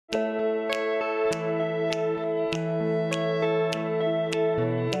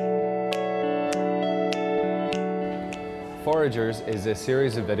Foragers is a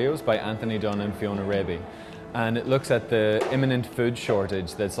series of videos by Anthony Dunn and Fiona Raby, and it looks at the imminent food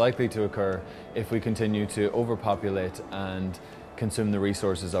shortage that's likely to occur if we continue to overpopulate and consume the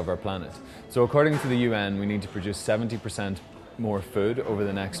resources of our planet. So according to the UN, we need to produce 70% more food over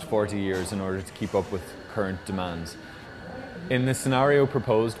the next 40 years in order to keep up with current demands. In the scenario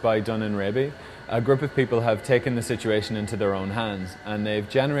proposed by Dunn and Raby, a group of people have taken the situation into their own hands, and they've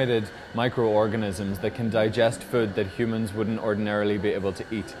generated microorganisms that can digest food that humans wouldn't ordinarily be able to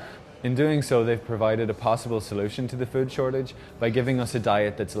eat. In doing so, they've provided a possible solution to the food shortage by giving us a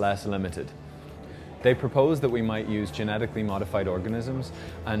diet that's less limited. They propose that we might use genetically modified organisms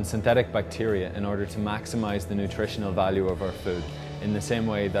and synthetic bacteria in order to maximize the nutritional value of our food, in the same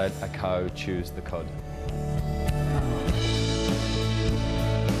way that a cow chews the cud.